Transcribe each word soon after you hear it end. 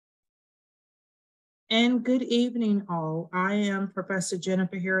And good evening, all. I am Professor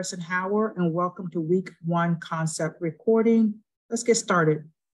Jennifer Harrison-Hauer, and welcome to Week 1 Concept Recording. Let's get started.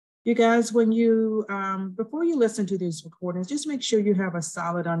 You guys, when you, before you listen to these recordings, just make sure you have a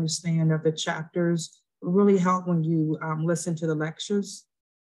solid understanding of the chapters. It will really help when you listen to the lectures.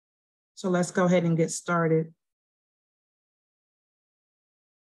 So let's go ahead and get started.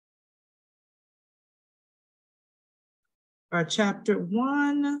 Chapter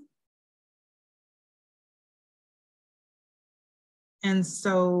 1. And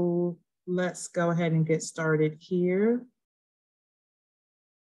so let's go ahead and get started here.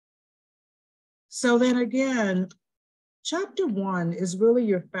 So then again, chapter 1 is really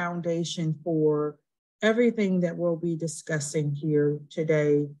your foundation for everything that we'll be discussing here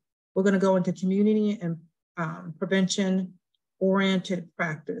today. We're going to go into community and prevention-oriented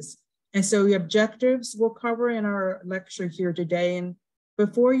practice. And so the objectives we'll cover in our lecture here today. And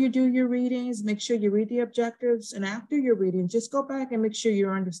before you do your readings, make sure you read the objectives. And after your reading, just go back and make sure you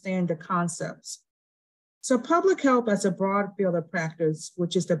understand the concepts. So public health as a broad field of practice,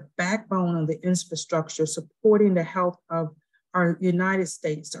 which is the backbone of the infrastructure supporting the health of our United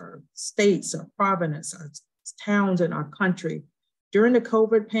States, our states, our provinces, our towns in our country. During the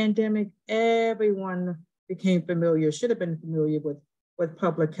COVID pandemic, everyone became familiar, should have been familiar with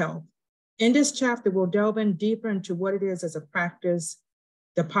public health. In this chapter, we'll delve in deeper into what it is as a practice,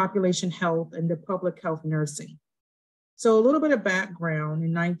 the population health, and the public health nursing. So a little bit of background.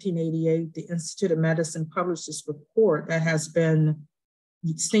 In 1988, the Institute of Medicine published this report that has been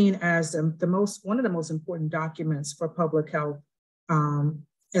seen as one of the most important documents for public health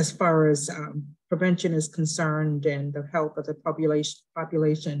as far as prevention is concerned and the health of the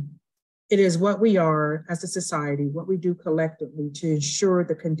population. It is what we are as a society, what we do collectively to ensure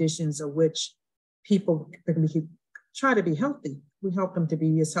the conditions of which people try to be healthy. We help them to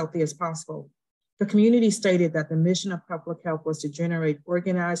be as healthy as possible. The community stated that the mission of public health was to generate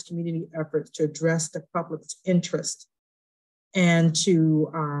organized community efforts to address the public's interest and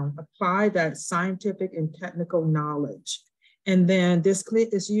to apply that scientific and technical knowledge. And then this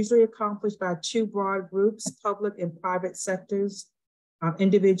is usually accomplished by two broad groups, public and private sectors,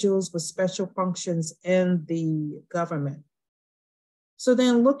 individuals with special functions in the government. So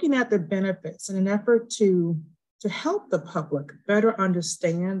then looking at the benefits in an effort to help the public better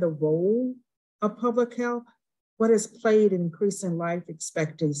understand the role of public health, what has played in increasing life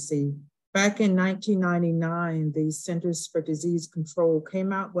expectancy. Back in 1999, the Centers for Disease Control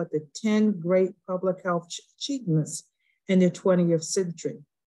came out with the 10 great public health achievements in the 20th century.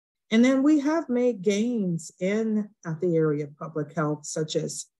 And then we have made gains in the area of public health, such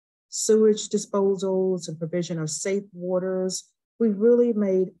as sewage disposals and provision of safe waters. We've really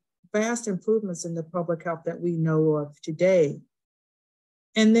made vast improvements in the public health that we know of today.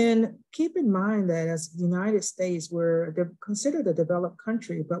 And then keep in mind that as the United States, we're considered a developed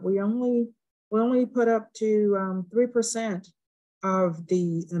country, but we only put up to 3% of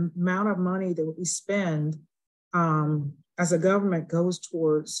the amount of money that we spend as a government goes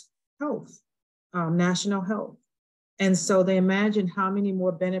towards health, national health. And so they imagine how many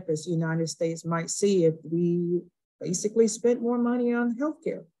more benefits the United States might see if we basically spent more money on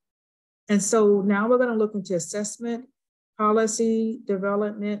healthcare. And so now we're going to look into assessment, policy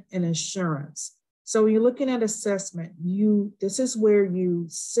development, and insurance. So when you're looking at assessment, this is where you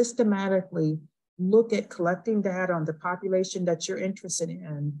systematically look at collecting data on the population that you're interested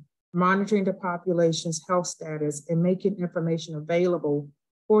in, monitoring the population's health status, and making information available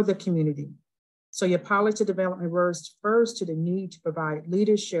for the community. So your policy development refers to the need to provide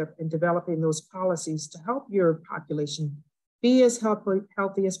leadership in developing those policies to help your population be as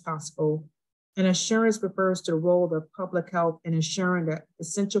healthy as possible. And assurance refers to the role of public health in ensuring that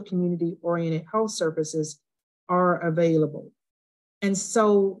essential community-oriented health services are available. And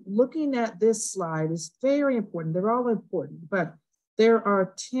so looking at this slide is very important. They're all important, but there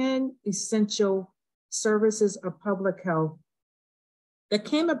are 10 essential services of public health that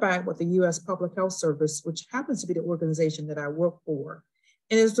came about with the U.S. Public Health Service, which happens to be the organization that I work for.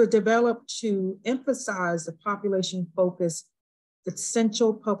 And it was developed to emphasize the population-focused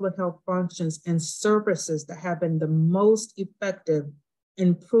essential public health functions and services that have been the most effective in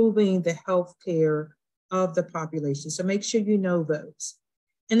improving the health care of the population. So make sure you know those.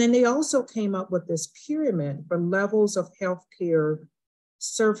 And then they also came up with this pyramid for levels of healthcare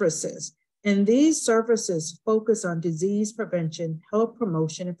services. And these services focus on disease prevention, health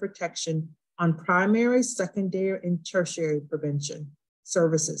promotion, and protection on primary, secondary, and tertiary prevention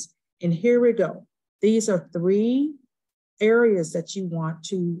services. And here we go. These are 3 areas that you want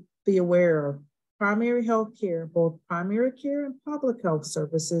to be aware of. Primary health care, both primary care and public health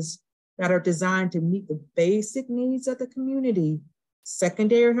services, that are designed to meet the basic needs of the community.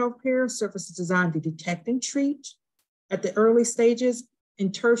 Secondary healthcare services designed to detect and treat at the early stages,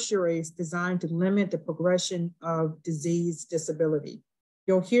 and tertiary is designed to limit the progression of disease disability.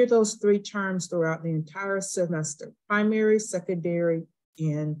 You'll hear those three terms throughout the entire semester: primary, secondary,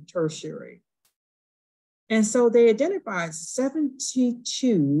 and tertiary. And so they identified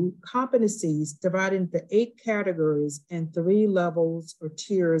 72 competencies divided into 8 categories and 3 levels or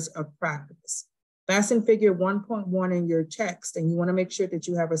tiers of practice. That's in figure 1.1 in your text, and you want to make sure that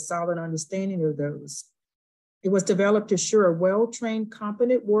you have a solid understanding of those. It was developed to assure a well-trained,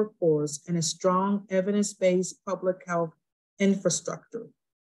 competent workforce and a strong evidence-based public health infrastructure.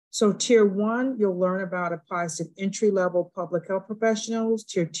 So tier 1, you'll learn about applies to entry-level public health professionals.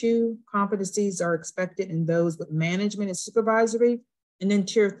 Tier 2, competencies are expected in those with management and supervisory. And then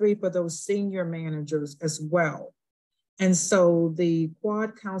tier 3 for those senior managers as well. And so the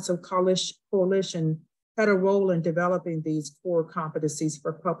Quad Council Coalition had a role in developing these core competencies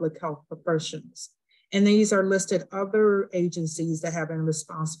for public health professionals. And these are listed other agencies that have been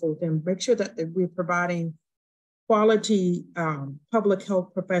responsible to make sure that we're providing quality public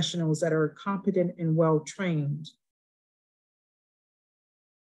health professionals that are competent and well-trained.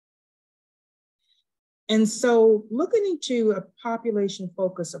 And so looking into a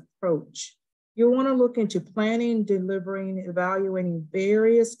population-focused approach, you'll want to look into planning, delivering, evaluating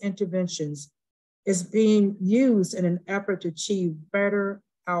various interventions is being used in an effort to achieve better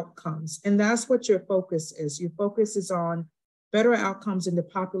outcomes. And that's what your focus is. Your focus is on better outcomes in the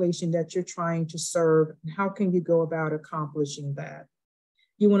population that you're trying to serve, and how can you go about accomplishing that?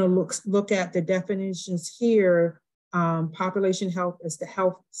 You want to look at the definitions here. Population health is the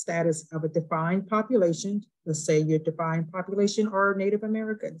health status of a defined population. Let's say your defined population are Native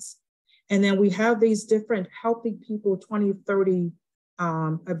Americans. And then we have these different Healthy People 2030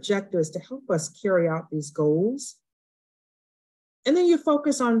 objectives to help us carry out these goals. And then you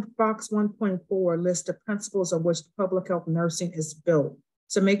focus on box 1.4, list of principles on which public health nursing is built.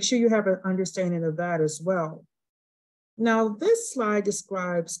 So make sure you have an understanding of that as well. Now, this slide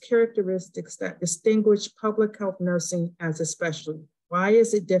describes characteristics that distinguish public health nursing as a specialty. Why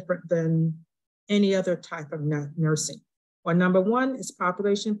is it different than any other type of nursing? Well, number 1 is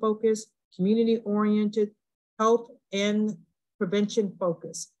population focused, community oriented, health and prevention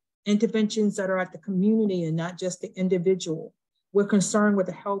focused, interventions that are at the community and not just the individual. We're concerned with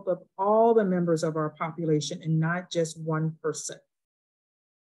the health of all the members of our population and not just one person.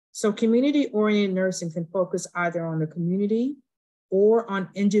 So community-oriented nursing can focus either on the community or on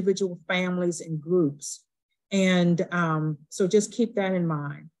individual families and groups. And so just keep that in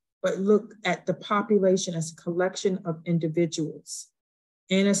mind. But look at the population as a collection of individuals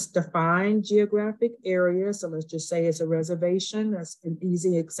in a defined geographic area. So let's just say it's a reservation. That's an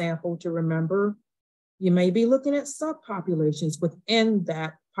easy example to remember. You may be looking at subpopulations within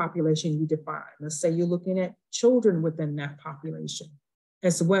that population you define. Let's say you're looking at children within that population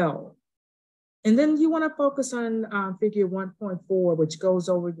as well. And then you want to focus on figure 1.4, which goes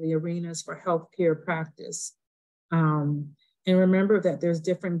over the arenas for healthcare practice. And remember that there's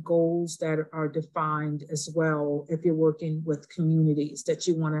different goals that are defined as well if you're working with communities that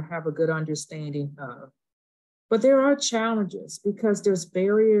you want to have a good understanding of. But there are challenges because there's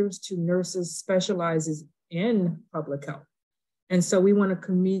barriers to nurses specializes in public health. And so we want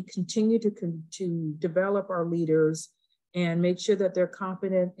to continue to develop our leaders and make sure that they're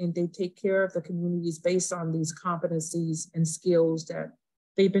competent and they take care of the communities based on these competencies and skills that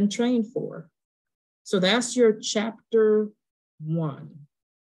they've been trained for. So that's your chapter 1.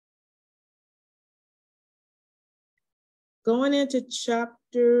 Going into chapter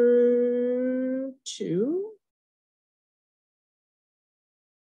 2.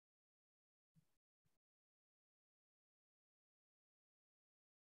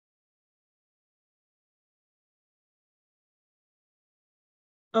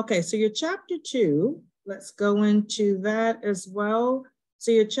 Okay, so your chapter 2, let's go into that as well.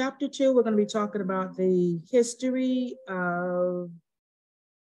 So your chapter 2, we're going to be talking about the history of,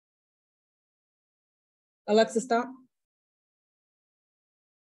 Alexa, stop.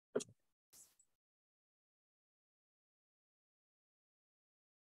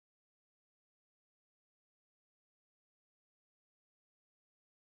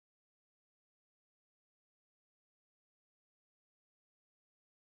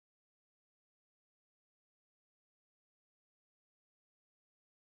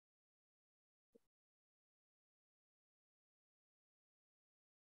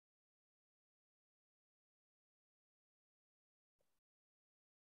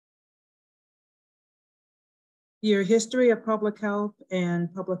 your history of public health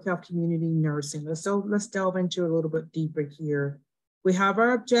and public health community nursing. Let's delve into a little bit deeper here. We have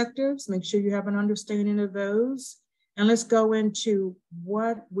our objectives. Make sure you have an understanding of those. And let's go into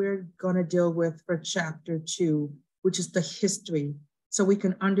what we're going to deal with for chapter 2, which is the history, so we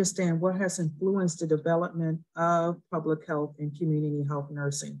can understand what has influenced the development of public health and community health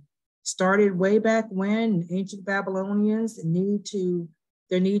nursing. Started way back when ancient Babylonians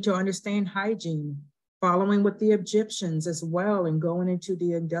their need to understand hygiene, following with the Egyptians as well, and going into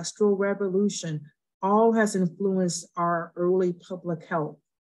the Industrial Revolution, all has influenced our early public health.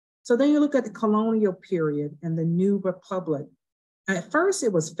 So then you look at the colonial period and the New Republic. At first,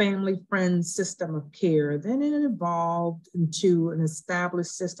 it was family-friend system of care. Then it evolved into an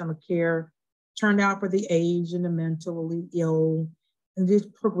established system of care, turned out for the aged and the mentally ill. And this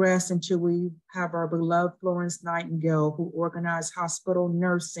progressed until we have our beloved Florence Nightingale, who organized hospital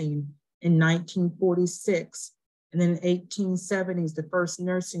nursing in 1946. And then in 1870s, the first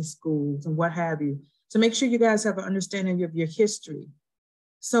nursing schools and what have you. So make sure you guys have an understanding of your history.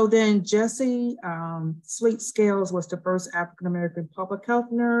 So then Jessie Sweet Scales was the first African-American public health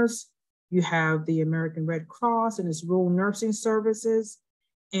nurse. You have the American Red Cross and its rural nursing services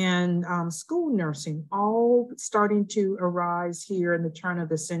and school nursing, all starting to arise here in the turn of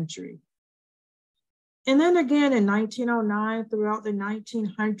the century. And then again in 1909, throughout the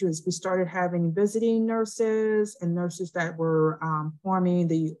 1900s, we started having visiting nurses and nurses that were forming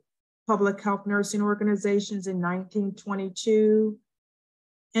the public health nursing organizations in 1922.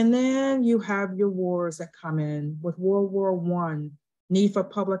 And then you have your wars that come in with World War I, need for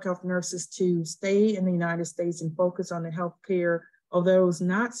public health nurses to stay in the United States and focus on the healthcare of those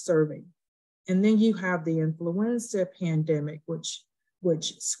not serving. And then you have the influenza pandemic, which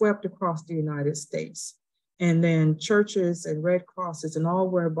swept across the United States. And then churches and Red Crosses and all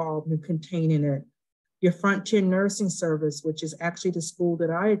were involved in containing it. Your Frontier Nursing Service, which is actually the school that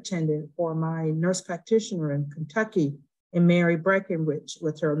I attended for my nurse practitioner in Kentucky, and Mary Breckenridge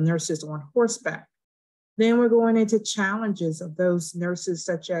with her nurses on horseback. Then we're going into challenges of those nurses,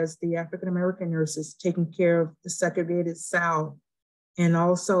 such as the African-American nurses taking care of the segregated South, and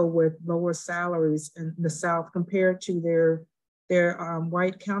also with lower salaries in the South compared to their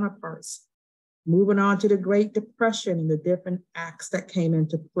white counterparts. Moving on to the Great Depression and the different acts that came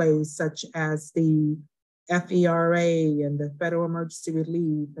into play, such as the FERA and the Federal Emergency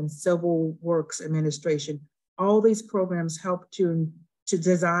Relief and Civil Works Administration. All these programs help to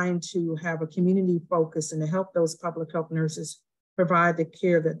design to have a community focus and to help those public health nurses provide the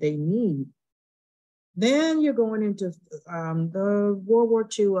care that they need. Then you're going into the World War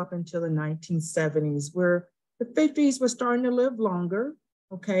II up until the 1970s, where the 50s were starting to live longer.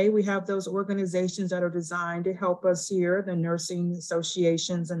 Okay, we have those organizations that are designed to help us here, the nursing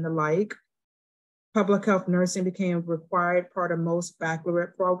associations and the like. Public health nursing became a required part of most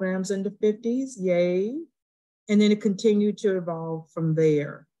baccalaureate programs in the 50s, yay. And then it continued to evolve from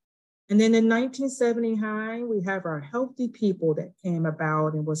there. And then in 1979, we have our Healthy People that came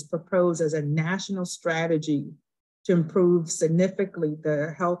about and was proposed as a national strategy to improve significantly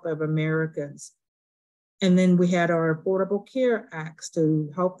the health of Americans. And then we had our Affordable Care Acts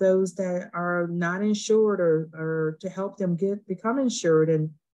to help those that are not insured or to help them become insured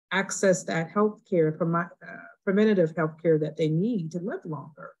and access that health care, preventative health care that they need to live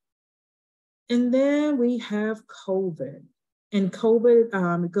longer. And then we have COVID. And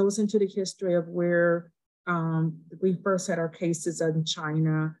COVID, it goes into the history of where we first had our cases in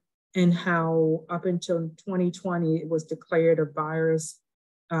China and how up until 2020, it was declared a virus.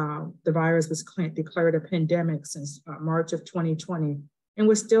 The virus was declared a pandemic since March of 2020. And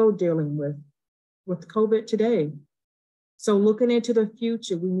we're still dealing with COVID today. So looking into the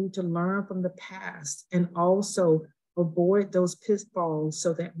future, we need to learn from the past and also avoid those pitfalls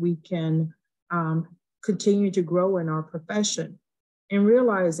so that we can continue to grow in our profession, and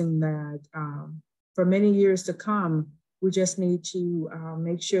realizing that for many years to come, we just need to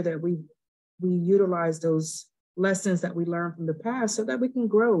make sure that we utilize those lessons that we learned from the past so that we can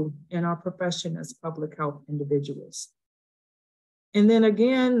grow in our profession as public health individuals. And then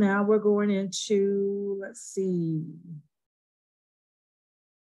again, now we're going into,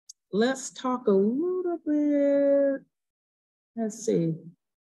 let's talk a little bit,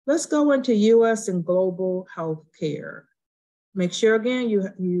 Let's go into US and global healthcare. Make sure, again,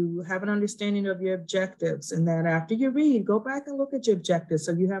 you have an understanding of your objectives, and that after you read, go back and look at your objectives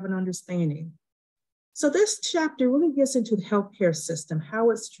so you have an understanding. So this chapter really gets into the healthcare system,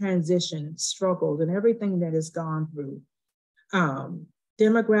 how it's transitioned, struggled, and everything that it's gone through.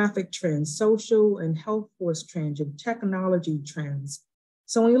 Demographic trends, social and health force trends, and technology trends.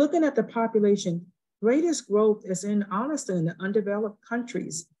 So when you're looking at the population, greatest growth is honestly, in the undeveloped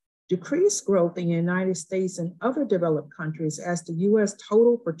countries. Decreased growth in the United States and other developed countries as the US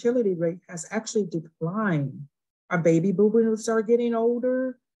total fertility rate has actually declined. Our baby boomers are getting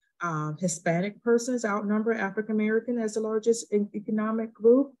older. Hispanic persons outnumber African American as the largest economic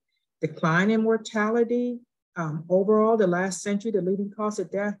group. Decline in mortality. Overall, the last century, the leading cause of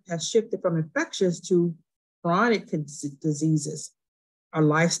death has shifted from infectious to chronic diseases. Our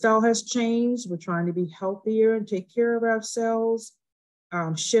lifestyle has changed. We're trying to be healthier and take care of ourselves.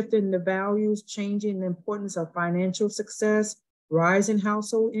 Shifting the values, changing the importance of financial success, rising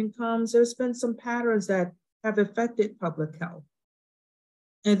household incomes. There's been some patterns that have affected public health.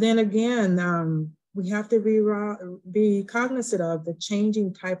 And then again, we have to be cognizant of the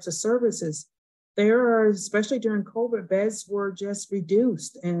changing types of services. There are, especially during COVID, beds were just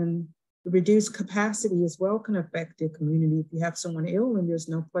reduced, and the reduced capacity as well can affect the community. If you have someone ill and there's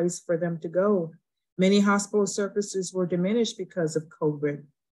no place for them to go. Many hospital services were diminished because of COVID.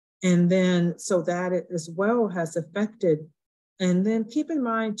 And then, so that it as well has affected. And then keep in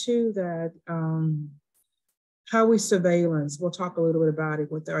mind too that how we surveillance, we'll talk a little bit about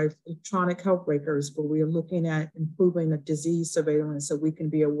it with our electronic health records, but we are looking at improving the disease surveillance so we can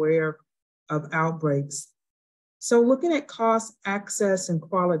be aware of outbreaks. So looking at cost, access, and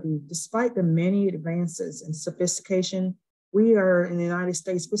quality, despite the many advances in sophistication, we are in the United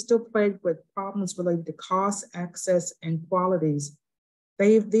States, we're still plagued with problems related to cost, access, and qualities.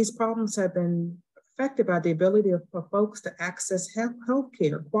 These problems have been affected by the ability for folks to access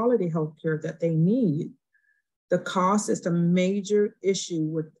healthcare, quality healthcare that they need. The cost is the major issue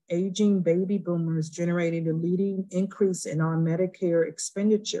with aging baby boomers generating the leading increase in our Medicare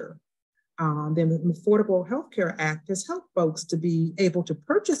expenditure. The Affordable Health Care Act has helped folks to be able to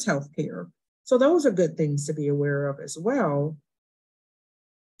purchase healthcare. So those are good things to be aware of as well.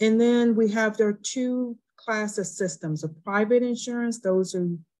 And then we have there are two classes systems of private insurance, those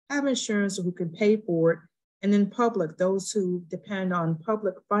who have insurance who can pay for it, and then public, those who depend on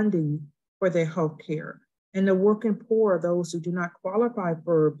public funding for their healthcare. And the working poor are those who do not qualify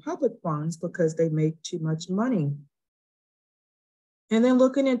for public funds because they make too much money. And then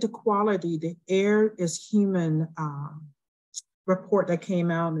looking into quality, the Air is Human report that came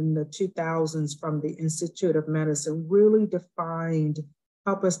out in the 2000s from the Institute of Medicine really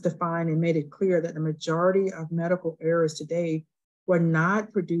helped us define and made it clear that the majority of medical errors today were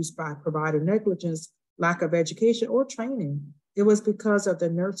not produced by provider negligence, lack of education, or training. It was because of the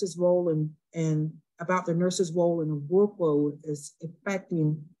nurse's role and about the nurse's role in the workload is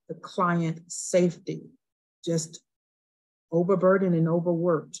affecting the client safety, just overburdened and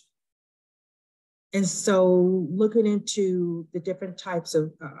overworked. And so looking into the different types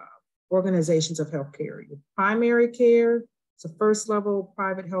of organizations of healthcare, your primary care, so first level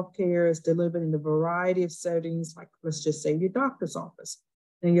private healthcare is delivered in a variety of settings, like let's just say your doctor's office.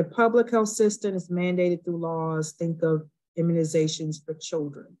 And your public health system is mandated through laws, think of immunizations for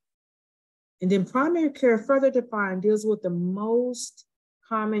children. And then primary care, further defined, deals with the most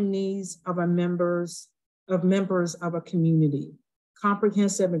common needs of members of a community,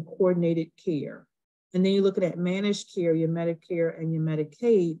 comprehensive and coordinated care. And then you're looking at managed care, your Medicare and your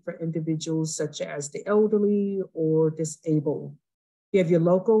Medicaid for individuals such as the elderly or disabled. You have your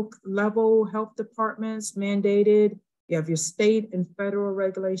local level health departments mandated. You have your state and federal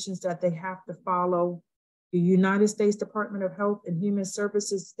regulations that they have to follow. The United States Department of Health and Human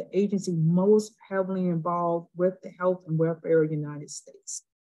Services, the agency most heavily involved with the health and welfare of the United States.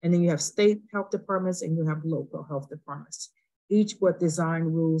 And then you have state health departments and you have local health departments, each with design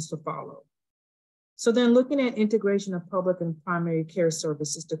rules to follow. So then looking at integration of public and primary care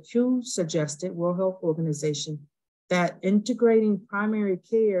services, the WHO suggested, World Health Organization, that integrating primary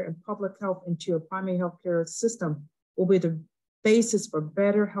care and public health into a primary health care system will be the basis for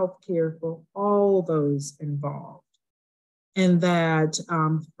better health care for all those involved. And that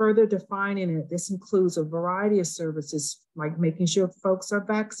further defining it, this includes a variety of services like making sure folks are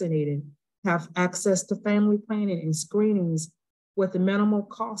vaccinated, have access to family planning and screenings with the minimal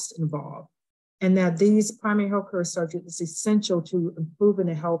cost involved. And that these primary health care services is essential to improving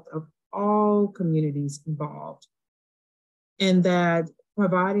the health of all communities involved. And that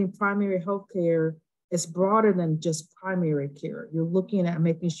providing primary health care is broader than just primary care. You're looking at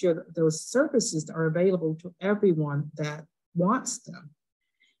making sure that those services are available to everyone that wants them.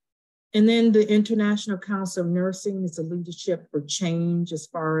 And then the International Council of Nursing is a leadership for change as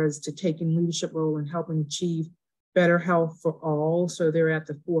far as to taking leadership role in helping achieve better health for all. So they're at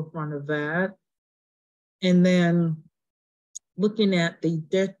the forefront of that. And then looking at the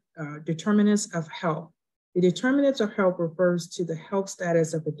determinants of health. The determinants of health refers to the health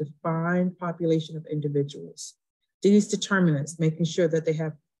status of a defined population of individuals. These determinants, making sure that they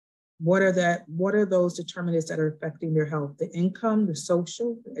have, what are those determinants that are affecting their health? The income, the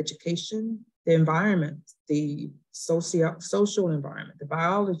social, the education, the environment, the social environment, the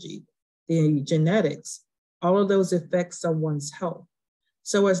biology, the genetics, all of those affect someone's health.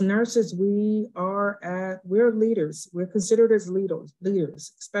 So as nurses, we're leaders. We're considered as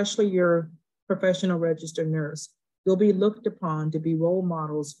leaders, especially your professional registered nurse. You'll be looked upon to be role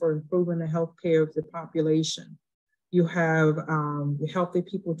models for improving the health care of the population. You have the Healthy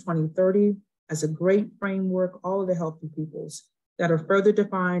People 2030 as a great framework, all of the healthy peoples that are further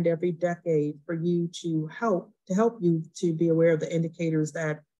defined every decade for you to help you to be aware of the indicators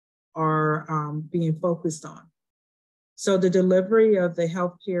that are being focused on. So the delivery of the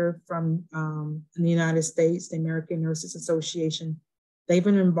healthcare from in the United States, the American Nurses Association, they've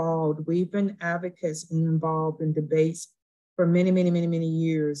been involved. We've been advocates and involved in debates for many, many, many, many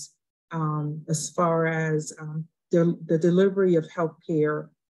years as far as the delivery of healthcare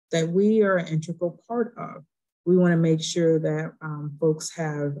that we are an integral part of. We want to make sure that folks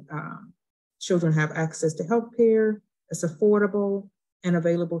have, children have access to healthcare that's affordable and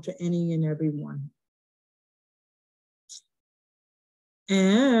available to any and everyone.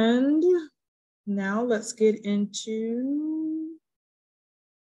 And now let's get into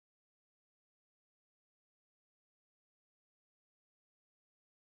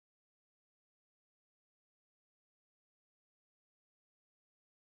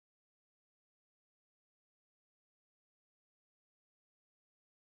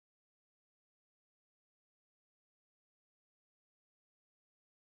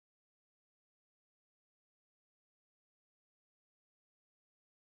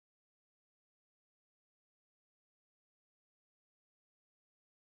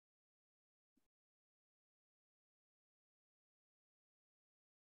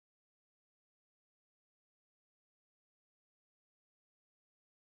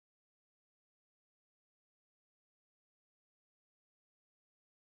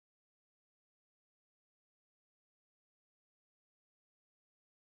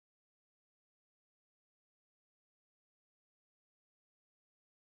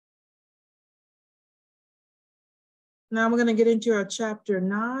now we're going to get into our chapter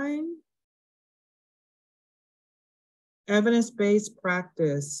 9, evidence-based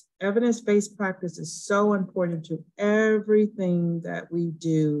practice. Evidence-based practice is so important to everything that we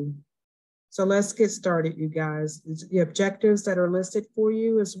do. So let's get started, you guys. The objectives that are listed for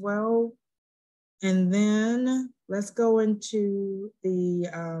you as well. And then let's go into the,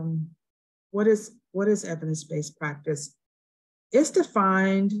 what is evidence-based practice? It's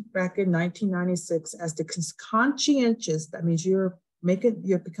defined back in 1996 as the conscientious, that means you're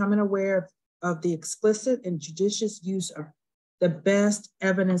becoming aware of the explicit and judicious use of the best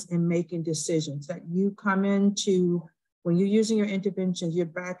evidence in making decisions, that you come into, when you're using your interventions, you're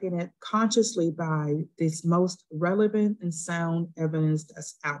backing it consciously by this most relevant and sound evidence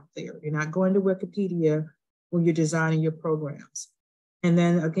that's out there. You're not going to Wikipedia when you're designing your programs. And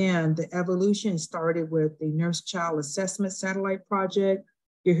then again, the evolution started with the Nurse Child Assessment Satellite Project.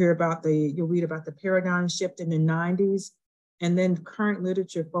 You'll read about the paradigm shift in the 90s. And then current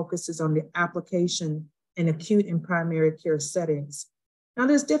literature focuses on the application in acute and primary care settings. Now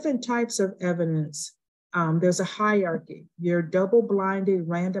there's different types of evidence. There's a hierarchy. Your double-blinded,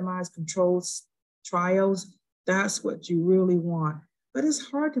 randomized controlled trials, that's what you really want. But it's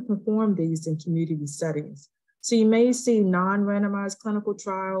hard to perform these in community settings. So you may see non-randomized clinical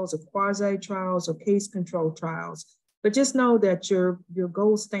trials or quasi-trials or case-control trials, but just know that your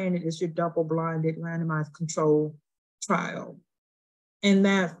gold standard is your double-blinded randomized control trial. And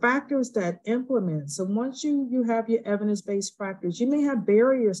that factors that implement, so once you have your evidence-based practice, you may have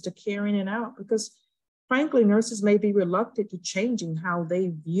barriers to carrying it out because frankly, nurses may be reluctant to changing how they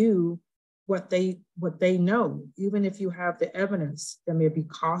view what they know, even if you have the evidence. There may be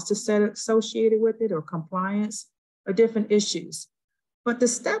costs associated with it or compliance or different issues. But the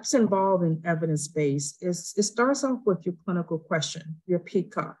steps involved in evidence-based it starts off with your clinical question, your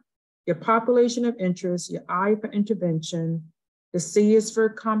PCOT, your population of interest, your I for intervention, the C is for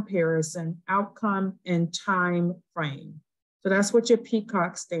comparison, outcome, and time frame. So that's what your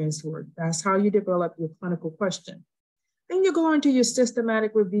PCOT stands for. That's how you develop your clinical question. Then you go into your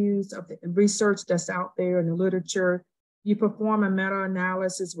systematic reviews of the research that's out there in the literature. You perform a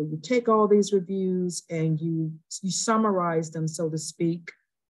meta-analysis where you take all these reviews and you summarize them, so to speak.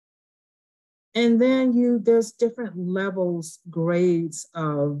 And then there's different levels, grades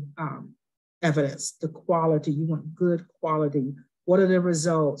of evidence, the quality. You want good quality. What are the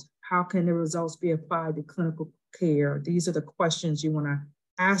results? how can the results be applied to clinical care? These are the questions you want to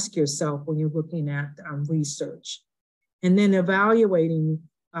ask yourself when you're looking at research. And then evaluating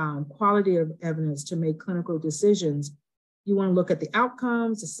quality of evidence to make clinical decisions. You want to look at the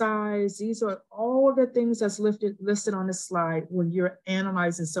outcomes, the size. These are all of the things that's listed on this slide when you're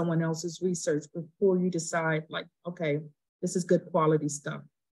analyzing someone else's research before you decide, like, okay, this is good quality stuff.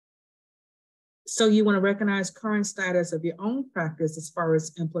 So you want to recognize current status of your own practice as far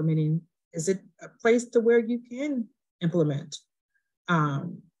as implementing. Is it a place to where you can implement?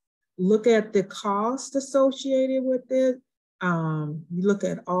 Look at the cost associated with it. You look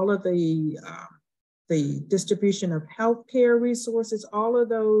at all of the distribution of healthcare resources, all of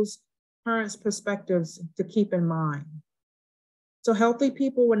those current perspectives to keep in mind. So Healthy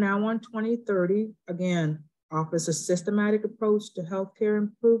People We're Now on 2030, again, offers a systematic approach to health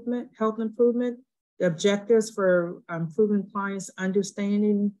improvement. The objectives for improving clients'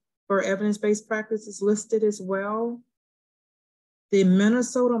 understanding for evidence-based practices listed as well. The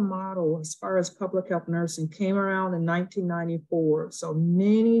Minnesota model, as far as public health nursing, came around in 1994. So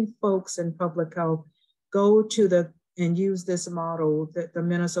many folks in public health go to and use this model, the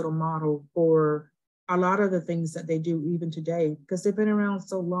Minnesota model, for a lot of the things that they do even today, because they've been around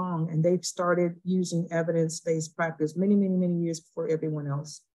so long and they've started using evidence-based practice many, many, many years before everyone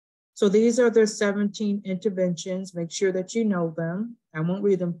else. So these are their 17 interventions. Make sure that you know them. I won't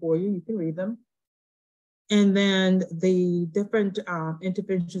read them for you. You can read them. And then the different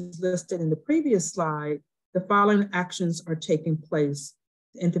interventions listed in the previous slide, the following actions are taking place.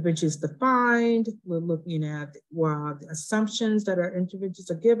 The interventions defined. We're looking at the assumptions that our interventions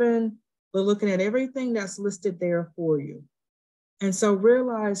are given. We're looking at everything that's listed there for you. And so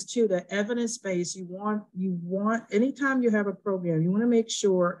realize too that evidence-based, you want, anytime you have a program, you want to make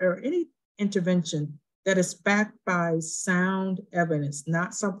sure, or any intervention, that is backed by sound evidence,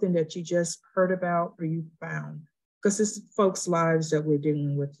 not something that you just heard about or you found, because this is folks' lives that we're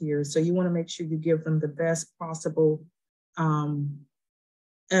dealing with here. So you want to make sure you give them the best possible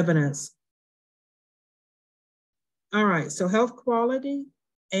evidence. All right, so health quality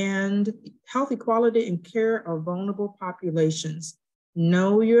and health equality and care of vulnerable populations.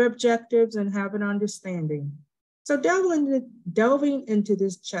 Know your objectives and have an understanding. So delving into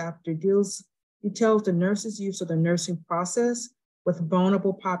this chapter details the nurse's use of the nursing process with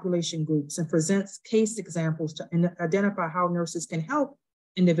vulnerable population groups and presents case examples to identify how nurses can help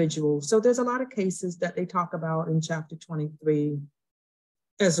individuals. So there's a lot of cases that they talk about in chapter 23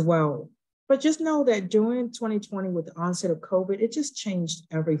 as well. But just know that during 2020, with the onset of COVID, it just changed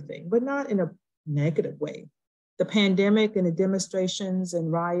everything, but not in a negative way. The pandemic and the demonstrations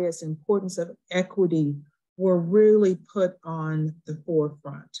and riots, importance of equity were really put on the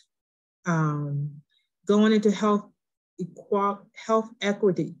forefront. Going into health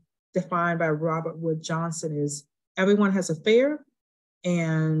equity, defined by Robert Wood Johnson, is everyone has a fair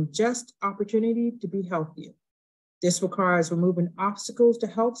and just opportunity to be healthier. This requires removing obstacles to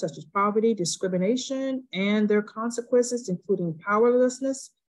health, such as poverty, discrimination, and their consequences, including powerlessness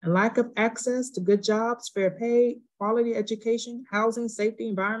and lack of access to good jobs, fair pay, quality education, housing, safety,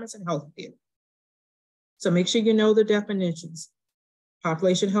 environments, and healthcare. So make sure you know the definitions.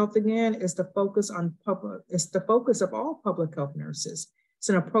 Population health, again, is the focus of all public health nurses. It's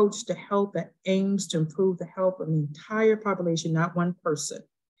an approach to health that aims to improve the health of the entire population, not one person.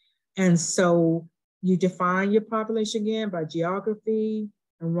 And so you define your population again by geography,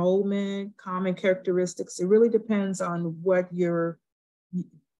 enrollment, common characteristics. It really depends on what you're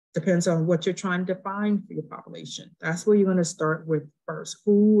trying to define for your population. That's where you're going to start with first.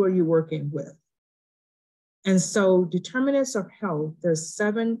 Who are you working with? And so determinants of health, there's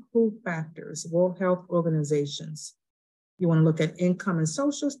 7 WHO factors, World Health Organizations. You want to look at income and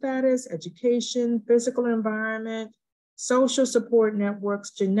social status, education, physical environment, social support networks,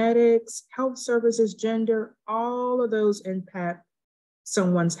 genetics, health services, gender, all of those impact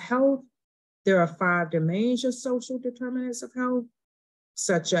someone's health. There are 5 domains of social determinants of health,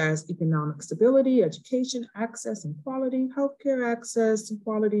 such as economic stability, education, access and quality, healthcare access and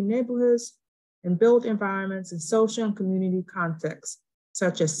quality, neighborhoods and built environments, and social and community contexts,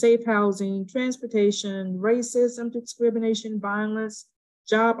 such as safe housing, transportation, racism, discrimination, violence,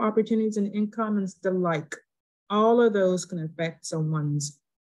 job opportunities and income, and the like. All of those can affect someone's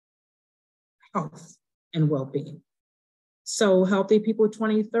health and well-being. So Healthy People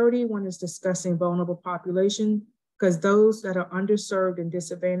 2030, one is discussing vulnerable population, because those that are underserved and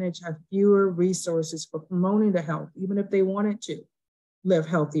disadvantaged have fewer resources for promoting the health, even if they wanted to live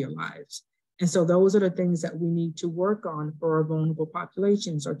healthier lives. And so those are the things that we need to work on for our vulnerable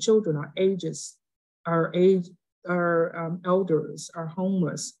populations, our children, our elders, our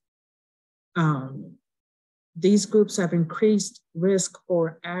homeless, These groups have increased risk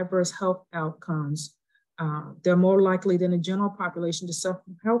for adverse health outcomes. They're more likely than the general population to suffer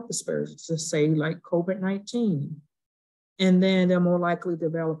from health disparities, to say like COVID-19. And then they're more likely to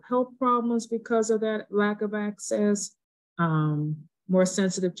develop health problems because of that lack of access, more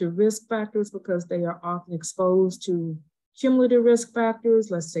sensitive to risk factors because they are often exposed to cumulative risk factors,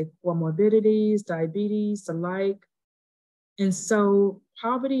 let's say comorbidities, diabetes, the like. And so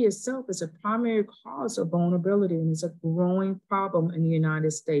poverty itself is a primary cause of vulnerability and is a growing problem in the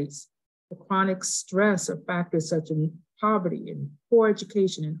United States. The chronic stress of factors such as poverty and poor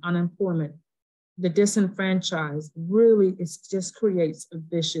education and unemployment, the disenfranchised, really it just creates a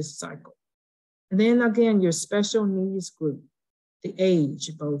vicious cycle. And then again, your special needs group, the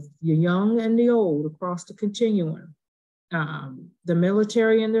age, both the young and the old across the continuum, the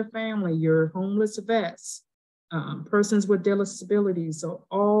military and their family, your homeless vets, persons with disabilities are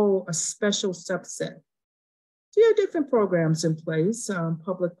all a special subset. There are different programs in place,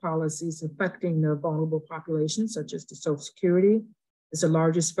 public policies affecting the vulnerable population, such as the Social Security. It's the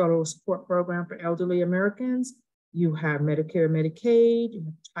largest federal support program for elderly Americans. You have Medicare, Medicaid, you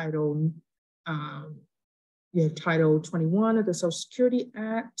have Title 21 of the Social Security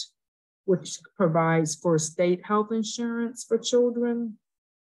Act, which provides for state health insurance for children.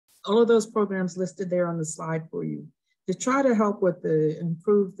 All of those programs listed there on the slide for you to try to help with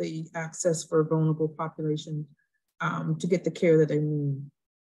improve the access for vulnerable population to get the care that they need.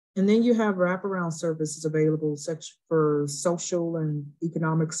 And then you have wraparound services available, such for social and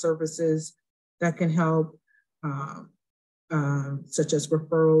economic services that can help, such as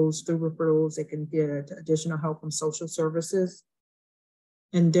referrals. Through referrals, they can get additional help from social services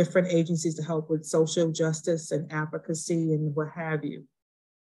and different agencies to help with social justice and advocacy and what have you.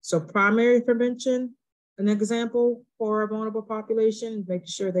 So primary prevention, an example for a vulnerable population, making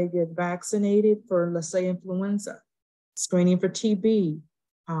sure they get vaccinated for, let's say, influenza, screening for TB,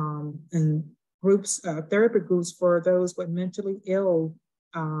 and groups, therapy groups for those with mentally ill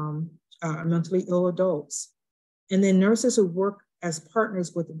adults. And then nurses who work as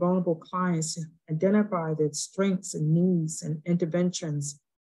partners with vulnerable clients identify their strengths and needs and interventions.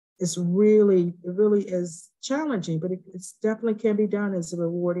 It really is challenging, but it's definitely can be done as a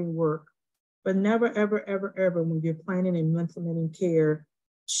rewarding work. But never, ever, ever, ever, when you're planning and implementing care,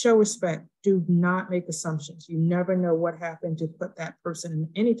 show respect. Do not make assumptions. You never know what happened to put that person in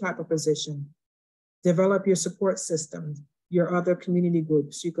any type of position. Develop your support system, your other community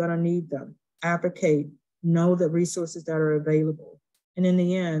groups. You're gonna need them. Advocate, know the resources that are available. And in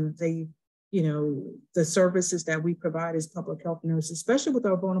the end, the services that we provide as public health nurses, especially with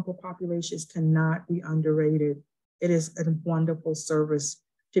our vulnerable populations, cannot be underrated. It is a wonderful service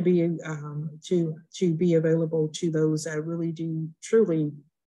to be available to those that really do truly,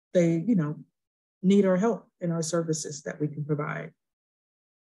 need our help in our services that we can provide.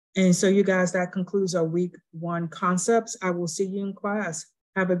 And so you guys, that concludes our week 1 concepts. I will see you in class.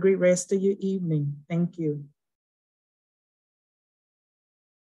 Have a great rest of your evening. Thank you.